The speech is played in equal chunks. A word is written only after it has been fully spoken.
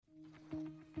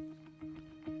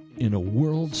In a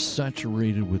world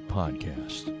saturated with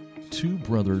podcasts, Two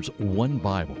Brothers, One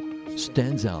Bible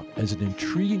stands out as an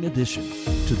intriguing addition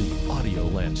to the audio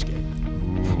landscape.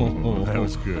 Ooh, that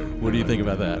was good. What do you think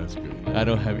about that? That's good. I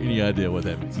don't have any idea what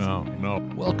that means. No.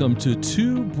 Welcome to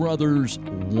Two Brothers,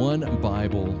 One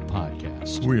Bible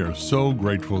podcast. We are so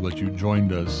grateful that you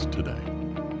joined us today.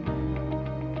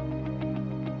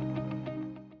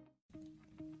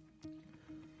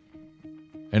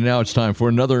 And now it's time for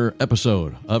another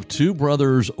episode of Two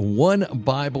Brothers, One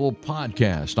Bible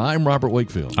podcast. I'm Robert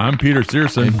Wakefield. I'm Peter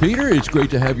Searson. And Peter, it's great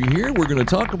to have you here. We're going to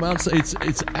talk about,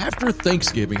 it's after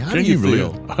Thanksgiving. How do you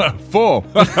feel? Full.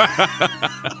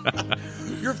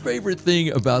 Your favorite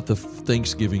thing about the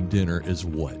Thanksgiving dinner is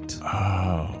what?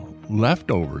 Oh,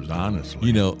 leftovers, honestly.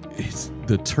 You know, it's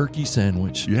the turkey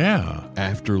sandwich Yeah.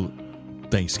 after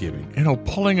Thanksgiving.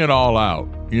 Pulling it all out.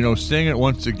 Seeing it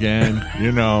once again,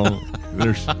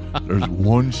 there's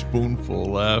one spoonful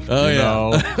left.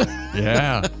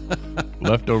 Yeah.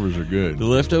 Leftovers are good. The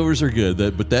leftovers are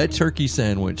good, but that turkey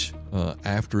sandwich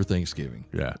after Thanksgiving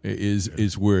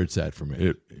is where it's at for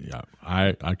me.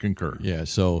 I concur. Yeah,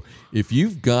 so if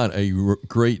you've got a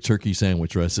great turkey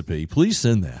sandwich recipe, please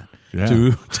send that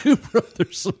to Two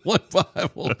Brothers One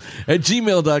Bible at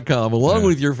gmail.com along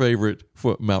with your favorite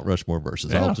Mount Rushmore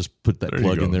verses. I'll just put that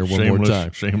plug in there one more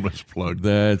time. Shameless plug.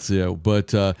 That's it. But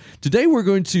today we're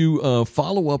going to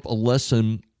follow up a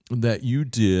lesson that you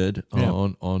did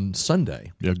on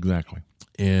Sunday. Yeah, exactly.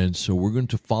 And so we're going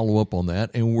to follow up on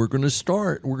that, and we're going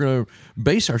to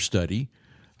base our study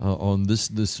on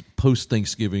this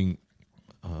post-Thanksgiving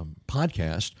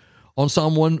podcast on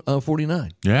Psalm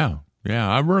 149. Yeah,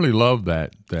 I really love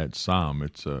that psalm.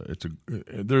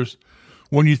 There's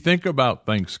when you think about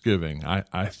Thanksgiving,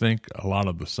 I think a lot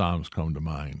of the psalms come to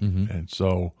mind, and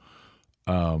so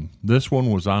this one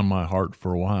was on my heart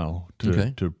for a while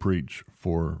to preach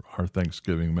for our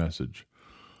Thanksgiving message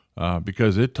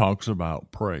because it talks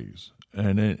about praise.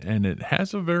 And it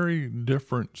has a very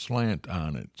different slant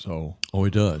on it. So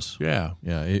it does. Yeah.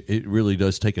 It really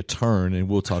does take a turn, and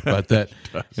we'll talk about that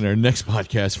in our next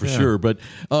podcast for sure. But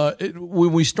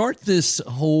when we start this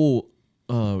whole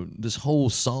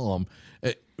psalm,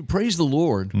 praise the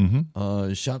Lord.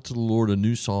 Shout to the Lord a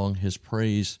new song, His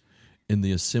praise in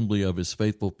the assembly of His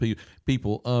faithful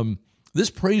people. This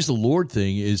praise the Lord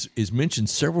thing is mentioned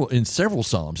in several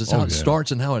psalms. That's how it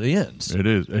starts and how it ends. It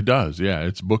is. It does. Yeah,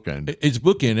 it's bookend. It's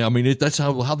bookend. I mean, that's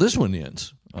how this one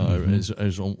ends.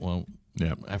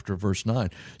 After verse 9.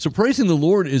 So praising the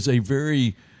Lord is a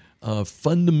very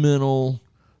fundamental.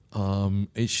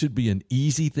 It should be an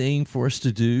easy thing for us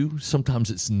to do. Sometimes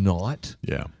it's not.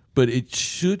 Yeah. But it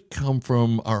should come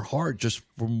from our heart, just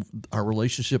from our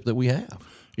relationship that we have.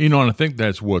 And I think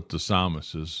that's what the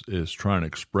psalmist is trying to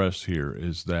express here,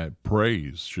 is that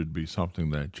praise should be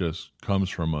something that just comes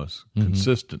from us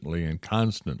consistently and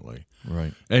constantly.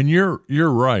 Right. And you're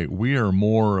right. We are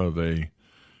more of a,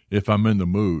 if I'm in the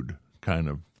mood kind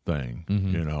of thing,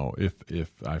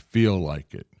 if I feel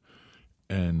like it.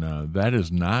 And that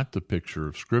is not the picture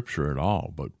of Scripture at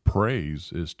all, but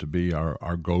praise is to be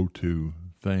our go-to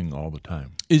thing all the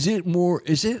time. Is it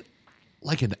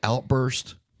like an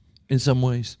outburst in some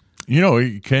ways?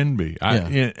 It can be.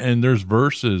 And there's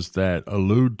verses that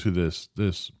allude to this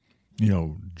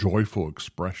joyful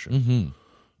expression.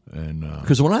 And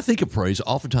because when I think of praise,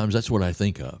 oftentimes that's what I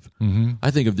think of. I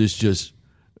think of this just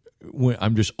when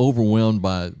I'm just overwhelmed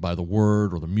by the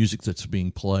word or the music that's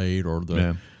being played or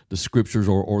the scriptures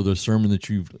or the sermon that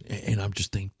and I'm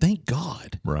just thinking, thank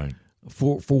God. Right.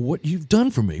 For what you've done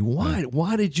for me.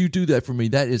 Why did you do that for me?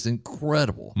 That is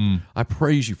incredible. I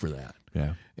praise you for that.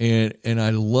 Yeah. And I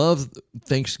love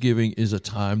Thanksgiving is a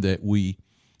time that we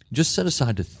just set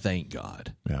aside to thank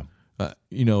God. Yeah.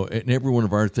 In every one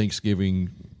of our Thanksgiving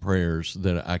prayers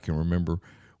that I can remember,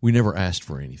 we never asked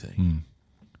for anything.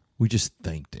 We just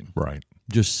thanked Him. Right.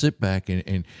 Just sit back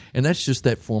and that's just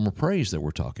that form of praise that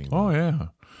we're talking about. Oh, yeah.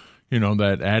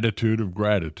 That attitude of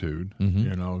gratitude.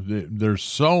 There's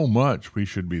so much we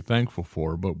should be thankful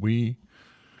for, but we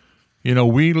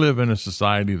live in a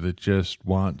society that just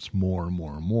wants more and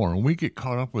more and more, and we get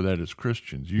caught up with that as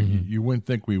Christians. You wouldn't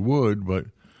think we would, but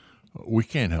we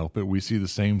can't help it. We see the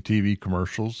same TV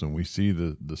commercials, and we see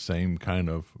the same kind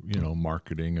of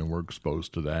marketing, and we're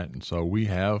exposed to that, and so we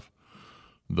have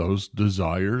those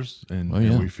desires, and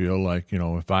we feel like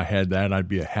if I had that, I'd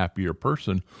be a happier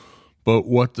person. But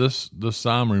what the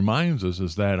psalm reminds us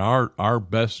is that our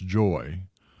best joy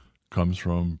comes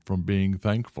from being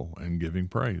thankful and giving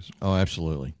praise. Oh,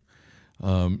 absolutely.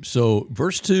 So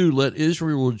verse 2, let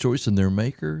Israel rejoice in their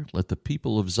Maker. Let the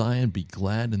people of Zion be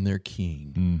glad in their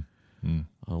King.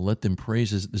 Let them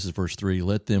praise his, this is verse 3,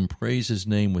 let them praise his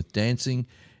name with dancing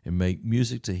and make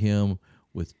music to him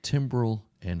with timbrel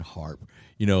and harp.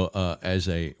 As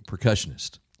a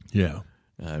percussionist,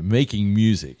 making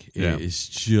music is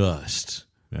just,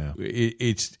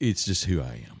 it's just who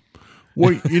I am.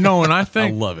 Well, and I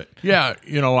think I love it. Yeah,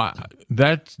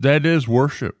 that is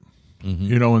worship.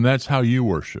 Mm-hmm. And that's how you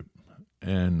worship,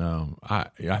 and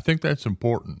I think that's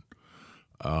important.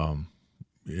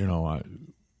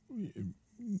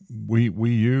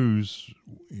 We use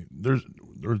there's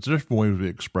different ways we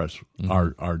express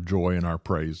our joy and our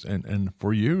praise, and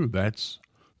for you that's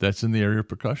in the area of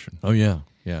percussion. Oh yeah.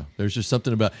 There's just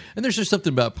something about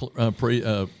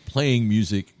playing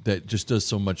music that just does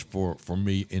so much for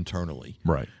me internally.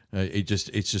 Right.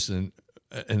 It's just an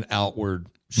outward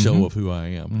show of who I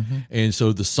am, and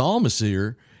so the psalmist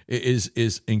here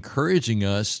is encouraging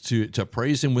us to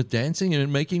praise him with dancing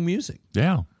and making music.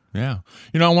 Yeah. I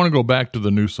want to go back to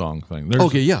the new song thing.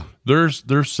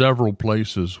 There's several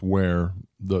places where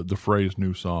the phrase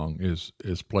 "new song" is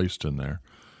placed in there,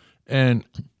 and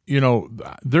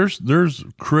there's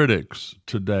critics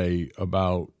today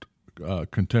about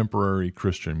contemporary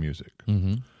Christian music.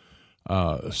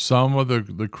 Some of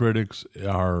the critics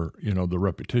are the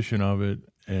repetition of it,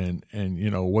 and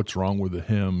what's wrong with the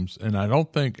hymns, and I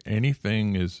don't think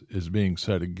anything is being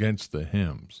said against the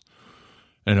hymns.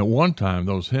 And at one time,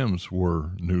 those hymns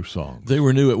were new songs. They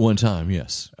were new at one time,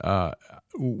 yes.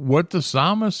 What the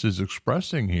psalmist is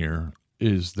expressing here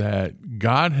is that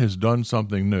God has done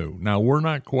something new. Now, we're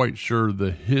not quite sure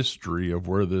the history of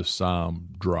where this psalm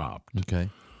dropped. Okay.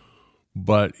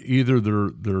 But either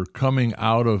they're coming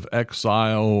out of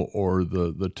exile or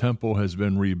the temple has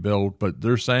been rebuilt, but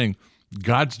they're saying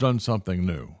God's done something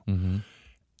new. Mm-hmm.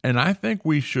 And I think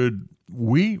we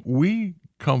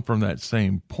come from that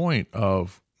same point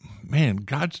of, man,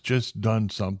 God's just done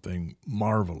something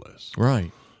marvelous.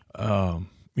 Right.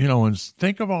 And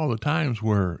think of all the times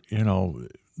where,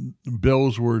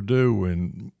 bills were due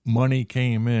and money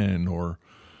came in, or,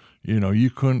 you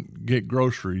couldn't get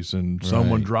groceries and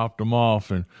someone dropped them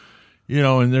off, and,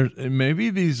 and there's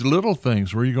maybe these little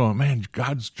things where you're going, man,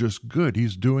 God's just good.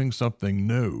 He's doing something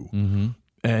new. Mm-hmm.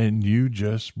 And you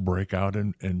just break out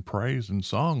in praise and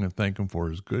song and thank him for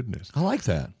his goodness. I like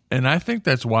that. And I think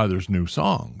that's why there's new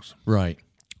songs. Right.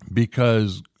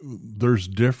 Because there's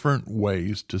different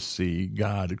ways to see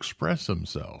God express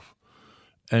himself.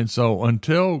 And so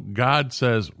until God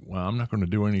says, well, I'm not going to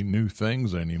do any new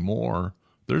things anymore,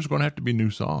 there's going to have to be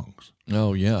new songs.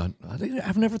 Oh, yeah.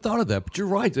 I've never thought of that, but you're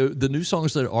right. The new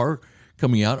songs that are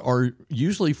coming out are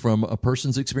usually from a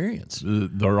person's experience.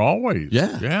 They're always.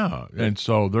 Yeah. And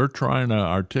so they're trying to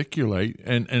articulate,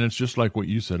 and it's just like what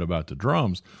you said about the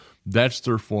drums. That's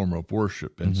their form of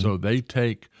worship. And so they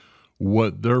take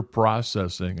what they're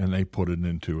processing and they put it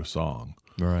into a song.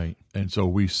 Right. And so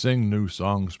we sing new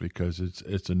songs because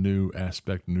it's a new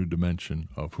aspect, new dimension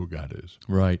of who God is.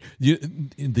 Right.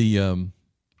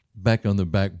 Back on the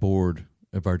backboard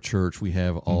of our church, we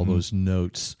have all those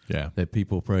notes that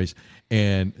people praise.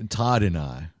 And Todd and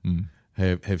I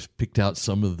have picked out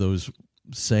some of those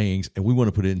sayings, and we want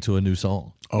to put it into a new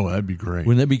song. Oh, that'd be great.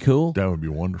 Wouldn't that be cool? That would be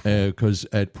wonderful. Because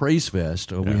at Praise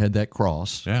Fest, we had that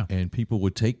cross, and people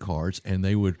would take cards, and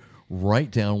they would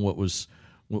write down what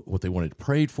they wanted to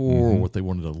pray for or what they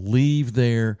wanted to leave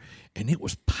there. And it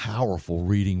was powerful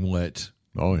reading what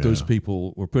those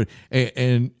people were putting.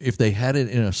 And if they had it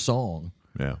in a song,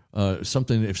 if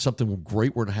something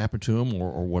great were to happen to them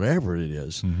or whatever it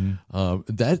is,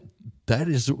 that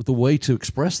is the way to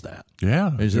express that.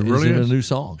 Yeah, is it really in is a new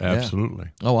song. Absolutely.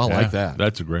 Yeah. Oh, I like that.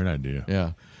 That's a great idea.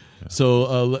 Yeah.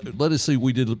 So let us see.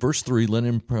 We did verse 3.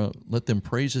 Let them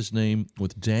praise his name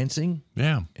with dancing.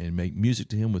 Yeah. And make music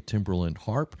to him with timbrel and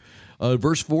harp.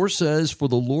 Verse 4 says, "For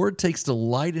the Lord takes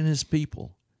delight in his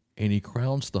people, and he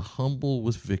crowns the humble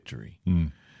with victory."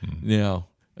 Now,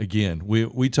 again,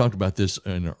 we talked about this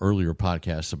in an earlier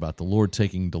podcast about the Lord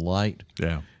taking delight.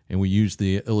 Yeah. And we used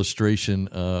the illustration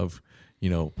of,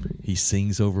 he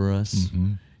sings over us.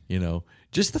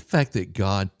 Just the fact that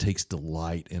God takes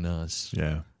delight in us.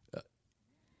 Yeah.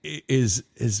 Is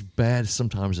as bad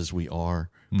sometimes as we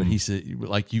are, but he said,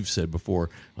 like you've said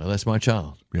before, well, that's my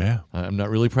child. Yeah, I'm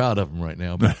not really proud of him right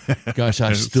now, but gosh,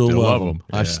 I still love him.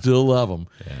 Yeah. I still love him,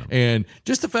 and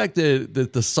just the fact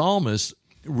that the psalmist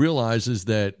realizes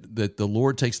that the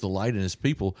Lord takes delight in his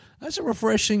people, that's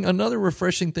another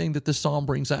refreshing thing that the psalm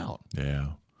brings out. Yeah,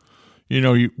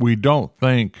 we don't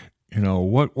think,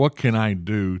 what can I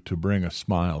do to bring a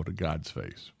smile to God's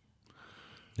face?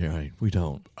 Yeah, right. We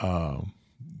don't.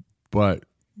 But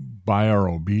by our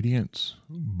obedience,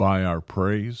 by our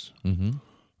praise,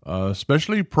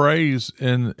 especially praise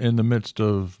in the midst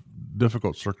of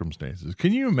difficult circumstances.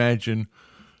 Can you imagine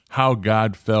how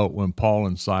God felt when Paul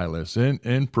and Silas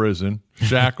in prison,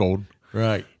 shackled,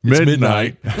 right, it's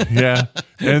midnight. Yeah,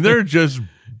 and they're just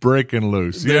breaking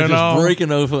loose. They're just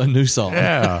breaking over a new song.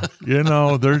 Yeah,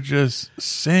 they're just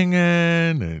singing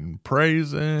and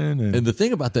praising. And the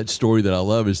thing about that story that I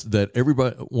love is that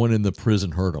everyone in the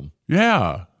prison heard them.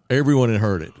 Yeah. Everyone had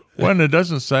heard it. When it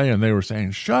doesn't say, and they were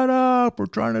saying, "Shut up, we're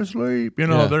trying to sleep."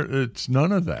 It's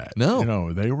none of that.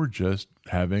 No. They were just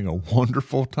having a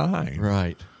wonderful time.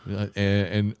 Right.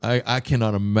 And I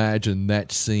cannot imagine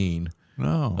that scene.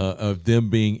 No. Of them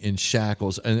being in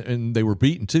shackles, and they were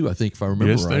beaten too, I think, if I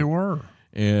remember right. Yes, they were.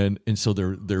 And so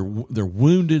they're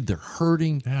wounded, they're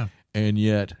hurting, yeah. And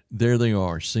yet there they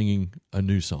are singing a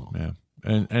new song.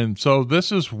 Yeah. And so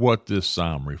this is what this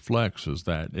psalm reflects, is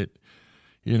that it,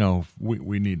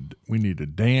 we need to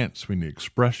dance, we need to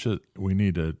express it, we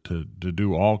need to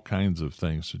do all kinds of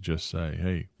things to just say,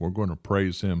 hey, we're going to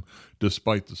praise him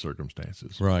despite the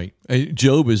circumstances. Right.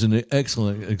 Job is an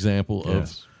excellent example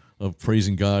of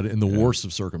praising God in the worst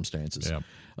of circumstances.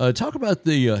 Yeah. Talk about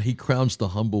he crowns the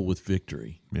humble with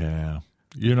victory. Yeah.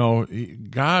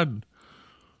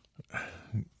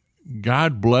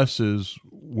 God blesses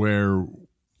where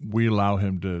we allow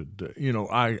him to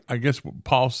I guess what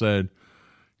Paul said,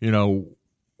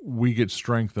 we get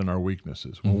strength in our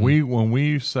weaknesses. When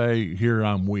we say, here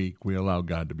I'm weak, we allow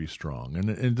God to be strong.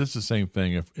 And this is the same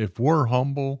thing. If we're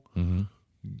humble,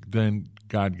 then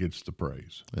God gets the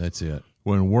praise. That's it.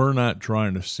 When we're not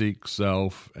trying to seek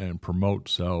self and promote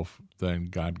self, then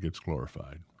God gets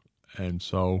glorified. And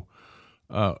so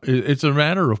it's a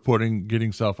matter of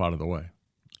getting self out of the way.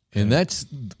 And that's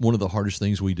one of the hardest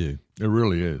things we do. It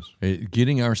really is.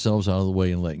 Getting ourselves out of the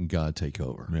way and letting God take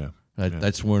over. Yeah.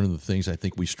 That's one of the things I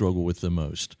think we struggle with the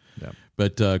most. Yeah.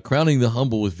 But crowning the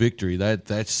humble with victory,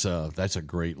 that's a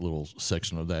great little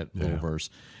section of that little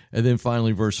verse. And then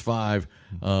finally, verse 5,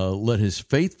 let his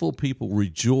faithful people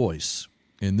rejoice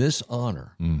in this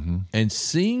honor and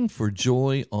sing for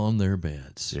joy on their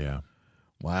beds. Yeah.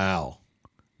 Wow.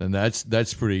 And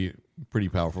that's pretty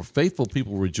powerful. Faithful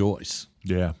people rejoice.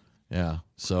 Yeah. Yeah.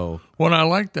 So. Well, I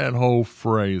like that whole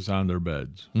phrase, on their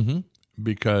beds,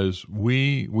 because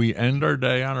we end our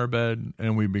day on our bed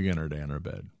and we begin our day on our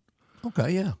bed.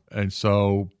 Okay, yeah. And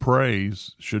so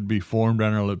praise should be formed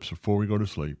on our lips before we go to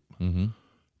sleep. Mm-hmm.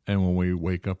 And when we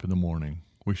wake up in the morning,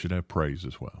 we should have praise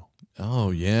as well. Oh,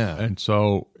 yeah. And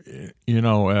so,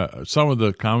 some of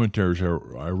the commentaries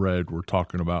I read were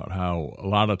talking about how a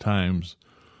lot of times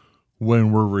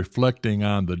when we're reflecting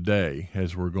on the day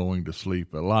as we're going to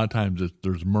sleep, a lot of times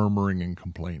there's murmuring and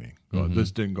complaining.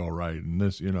 This didn't go right, and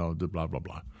this, blah, blah,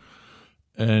 blah.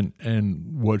 And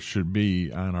what should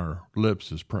be on our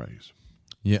lips is praise.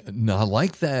 Yeah, no, I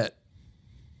like that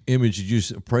image you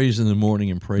used, praise in the morning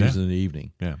and praise in the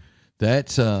evening. Yeah.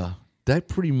 That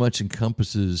pretty much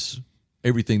encompasses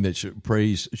everything that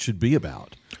praise should be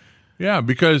about. Yeah,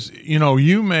 because,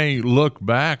 you may look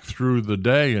back through the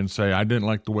day and say, I didn't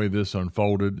like the way this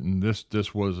unfolded, and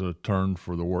this was a turn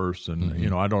for the worse,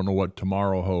 and, I don't know what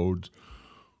tomorrow holds.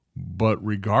 But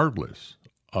regardless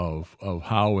of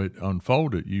how it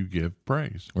unfolded, you give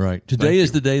praise. Right. Today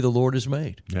is the day the Lord has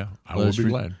made. Yeah, I will be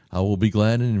glad. I will be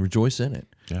glad and rejoice in it.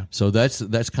 Yeah. So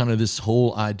that's kind of this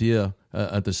whole idea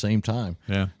at the same time.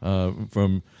 Yeah.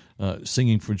 From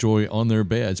singing for joy on their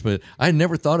beds. But I had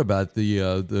never thought about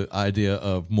the idea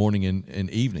of morning and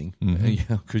evening.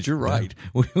 Because you're right.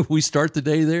 Yeah. We start the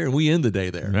day there and we end the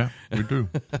day there. Yeah, we do.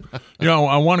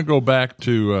 I want to go back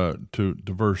to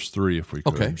verse 3 if we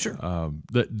could. Okay, sure.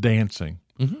 That dancing.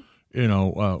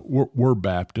 We're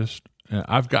Baptist.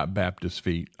 I've got Baptist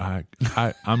feet.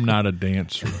 I'm not a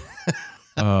dancer.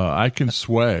 I can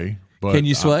sway. But can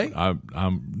you sway?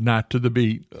 I'm not to the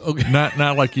beat. Okay.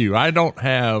 Not like you. I don't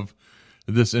have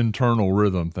this internal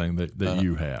rhythm thing that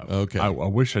you have. Okay. I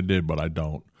wish I did, but I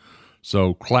don't.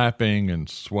 So clapping and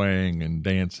swaying and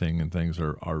dancing and things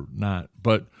are not.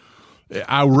 But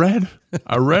I read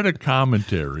a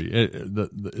commentary.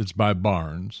 It's by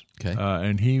Barnes. Okay.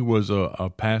 And he was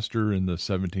a pastor in the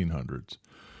 1700s.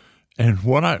 And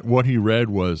what he read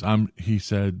was he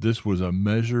said this was a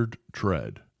measured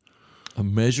tread. A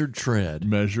measured tread.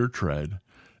 Measured tread.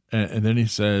 And then he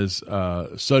says,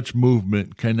 such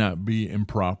movement cannot be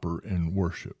improper in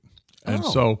worship. And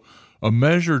so a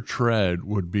measured tread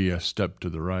would be a step to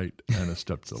the right and a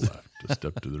step to the left, a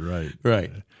step to the right.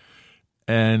 Right.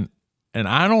 And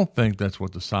I don't think that's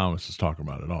what the psalmist is talking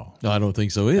about at all. No, I don't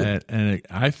think so either. And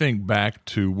I think back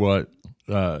to what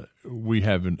we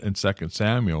have in 2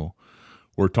 Samuel,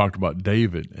 where it talked about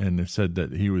David, and it said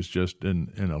that he was just in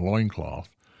a loincloth.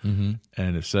 and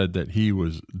it said that he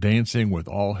was dancing with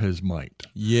all his might.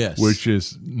 Yes. Which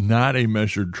is not a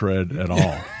measured tread at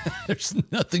all. There's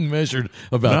nothing measured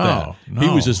about that. No. He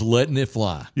was just letting it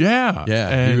fly. Yeah. Yeah,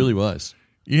 and, he really was.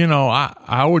 You know,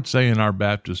 I would say in our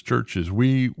Baptist churches,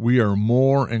 we are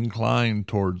more inclined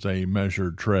towards a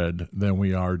measured tread than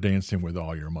we are dancing with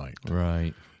all your might.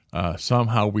 Right.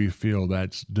 Somehow we feel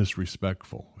that's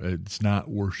disrespectful. It's not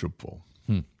worshipful.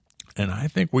 And I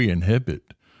think we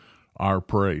inhibit our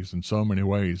praise in so many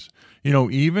ways. You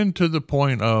know, even to the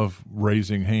point of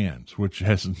raising hands, which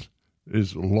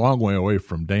is a long way away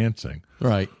from dancing.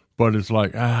 Right. But it's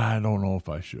like, I don't know if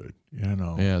I should, you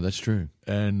know. Yeah, that's true.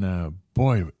 And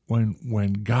boy,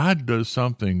 when God does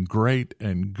something great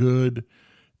and good,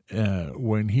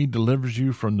 when he delivers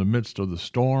you from the midst of the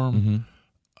storm,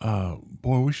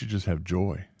 boy, we should just have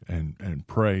joy and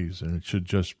praise, and it should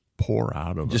just pour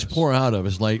out of us. Just pour out of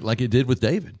us like it did with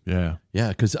David. Yeah. Yeah,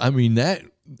 because, I mean, that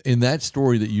in that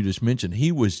story that you just mentioned,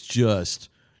 he was just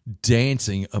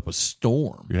dancing up a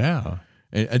storm. Yeah.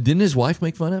 And didn't his wife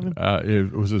make fun of him?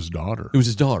 It was his daughter. It was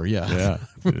his daughter, yeah. Yeah. I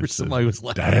remember somebody was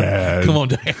like, Dad. Come on,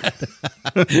 Dad.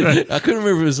 I couldn't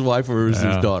remember if it was his wife or it was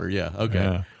his daughter. Yeah,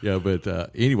 okay. Yeah,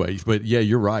 but anyway, but yeah,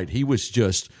 you're right. He was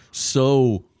just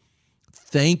so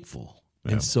thankful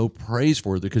and so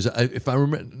praiseworthy. Because if I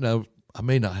remember, now I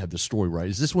may not have the story right.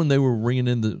 Is this when they were ringing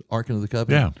in the Ark of the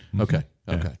Covenant? Yeah. Okay,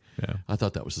 Yeah. okay. Yeah. I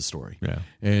thought that was the story. Yeah.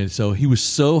 And so he was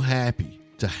so happy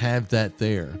to have that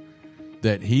there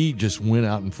that he just went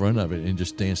out in front of it and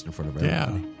just danced in front of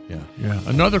everybody. Yeah.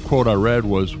 Another quote I read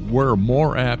was, we're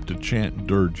more apt to chant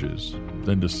dirges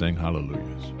than to sing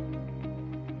hallelujahs.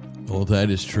 Oh,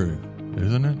 that is true.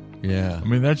 Isn't it? Yeah. I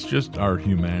mean, that's just our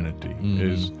humanity,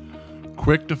 is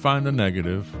quick to find the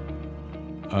negative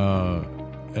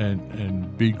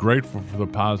and be grateful for the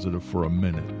positive for a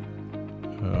minute.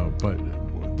 But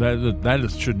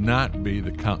that should not be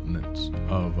the countenance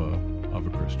of a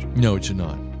Christian. No, it should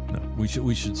not. No.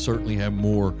 We should certainly have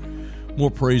more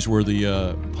praiseworthy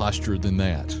posture than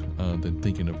that, than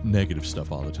thinking of negative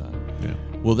stuff all the time. Yeah.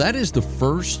 Well, that is the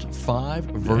first 5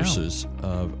 verses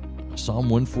of Psalm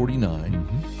 149,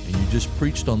 and you just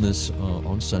preached on this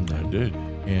on Sunday. I did.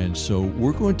 And so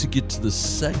we're going to get to the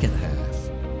second half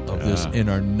of this in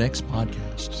our next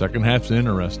podcast. Second half's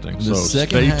interesting, The so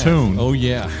second stay half. tuned. Oh,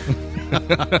 yeah.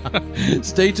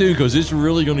 Stay tuned, because it's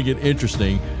really going to get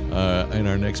interesting in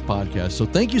our next podcast. So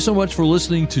thank you so much for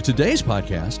listening to today's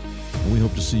podcast, and we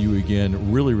hope to see you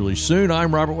again really, really soon.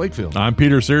 I'm Robert Wakefield. I'm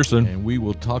Peter Searson. And we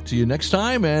will talk to you next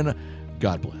time, and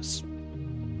God bless.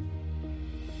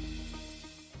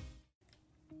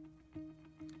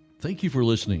 Thank you for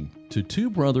listening to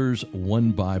Two Brothers,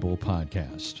 One Bible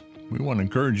podcast. We want to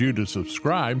encourage you to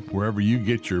subscribe wherever you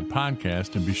get your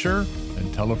podcast, and be sure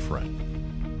and tell a friend.